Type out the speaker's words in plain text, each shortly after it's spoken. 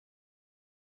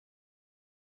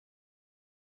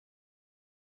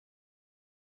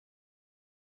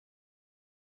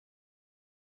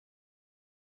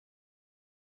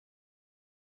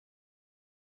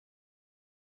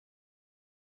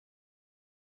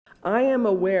I am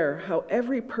aware how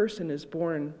every person is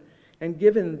born and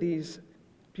given these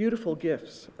beautiful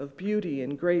gifts of beauty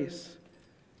and grace,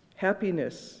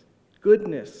 happiness,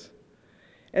 goodness,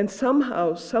 and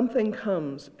somehow something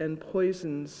comes and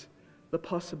poisons the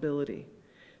possibility.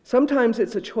 Sometimes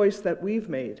it's a choice that we've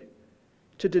made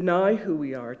to deny who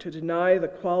we are, to deny the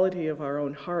quality of our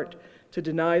own heart, to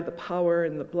deny the power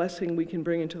and the blessing we can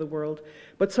bring into the world.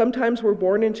 But sometimes we're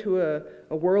born into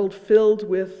a world filled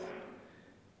with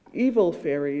evil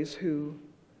fairies who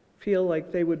feel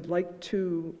like they would like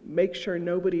to make sure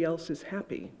nobody else is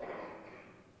happy.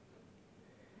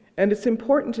 And it's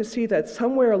important to see that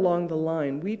somewhere along the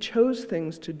line, we chose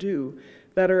things to do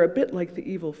that are a bit like the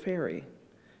evil fairy.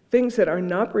 Things that are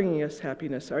not bringing us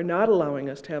happiness, are not allowing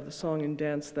us to have the song and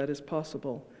dance that is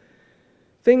possible.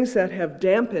 Things that have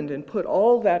dampened and put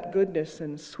all that goodness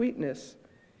and sweetness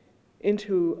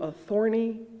into a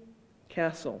thorny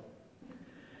castle.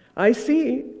 I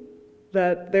see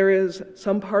that there is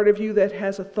some part of you that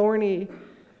has a thorny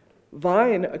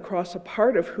vine across a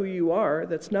part of who you are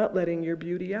that's not letting your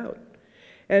beauty out.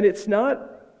 And it's not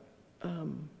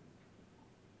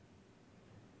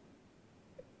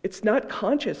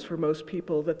conscious for most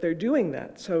people that they're doing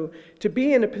that. So to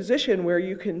be in a position where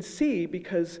you can see,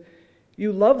 because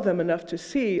you love them enough to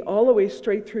see all the way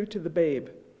straight through to the babe.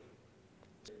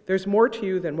 There's more to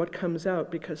you than what comes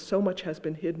out because so much has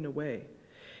been hidden away.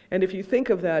 And if you think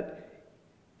of that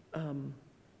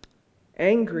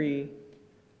angry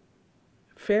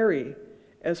fairy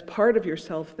as part of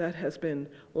yourself that has been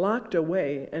locked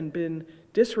away and been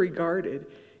disregarded,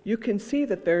 you can see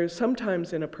that there is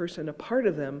sometimes in a person a part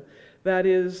of them that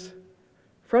is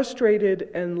frustrated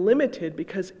and limited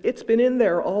because it's been in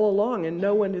there all along and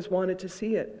no one has wanted to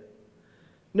see it.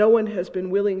 No one has been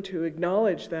willing to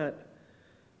acknowledge that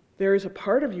there is a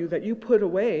part of you that you put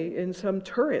away in some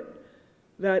turret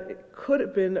that could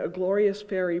have been a glorious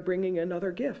fairy bringing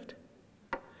another gift.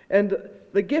 And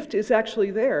the gift is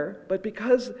actually there, but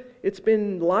because it's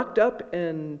been locked up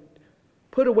and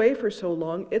put away for so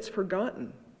long, it's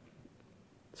forgotten.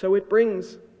 So it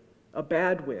brings a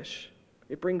bad wish.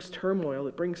 It brings turmoil.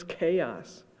 It brings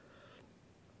chaos.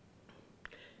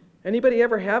 Anybody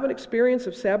ever have an experience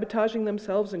of sabotaging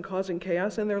themselves and causing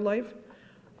chaos in their life?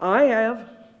 I have.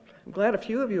 I'm glad a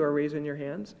few of you are raising your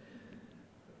hands.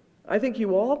 I think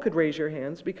you all could raise your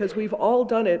hands because we've all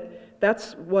done it.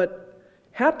 That's what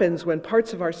happens when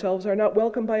parts of ourselves are not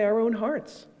welcomed by our own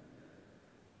hearts.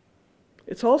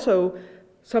 It's also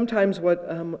sometimes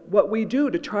what we do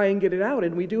to try and get it out,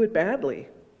 and we do it badly.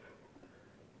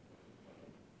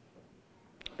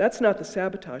 That's not the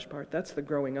sabotage part, that's the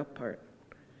growing up part.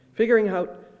 Figuring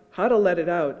out how to let it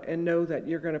out and know that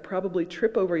you're going to probably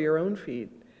trip over your own feet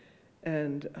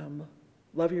and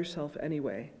love yourself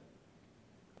anyway.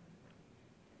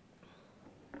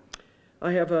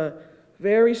 I have a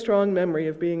very strong memory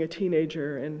of being a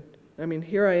teenager, and I mean,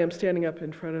 here I am standing up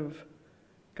in front of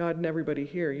God and everybody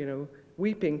here,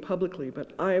 weeping publicly,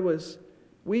 but I was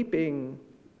weeping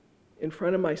in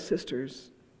front of my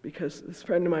sisters because this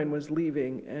friend of mine was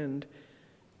leaving, and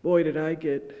boy, did I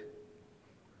get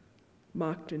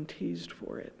mocked and teased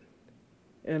for it.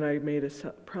 And I made a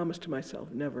promise to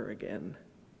myself, never again.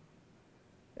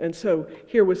 And so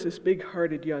here was this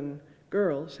big-hearted young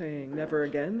girl saying, never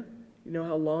again. You know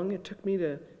how long it took me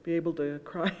to be able to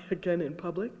cry again in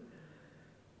public?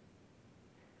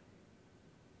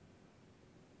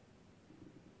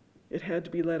 It had to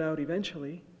be let out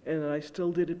eventually, and I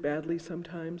still did it badly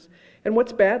sometimes. And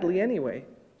what's badly anyway?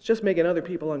 It's just making other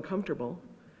people uncomfortable.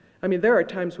 I mean, there are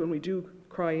times when we do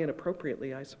cry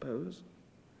inappropriately, I suppose.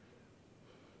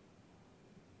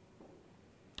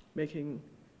 Making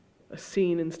a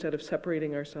scene instead of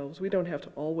separating ourselves. We don't have to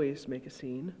always make a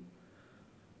scene.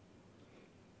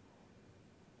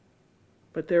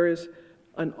 But there is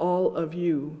an all of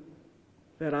you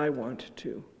that I want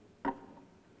to.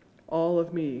 All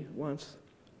of me wants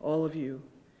all of you.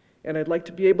 And I'd like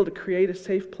to be able to create a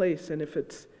safe place. And if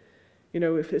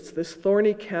it's this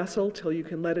thorny castle till you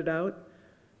can let it out,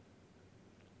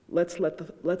 let's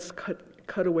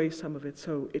cut away some of it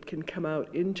so it can come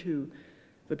out into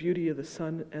the beauty of the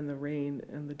sun and the rain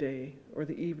and the day or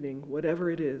the evening, whatever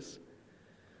it is,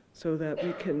 so that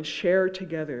we can share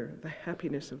together the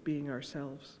happiness of being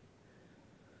ourselves.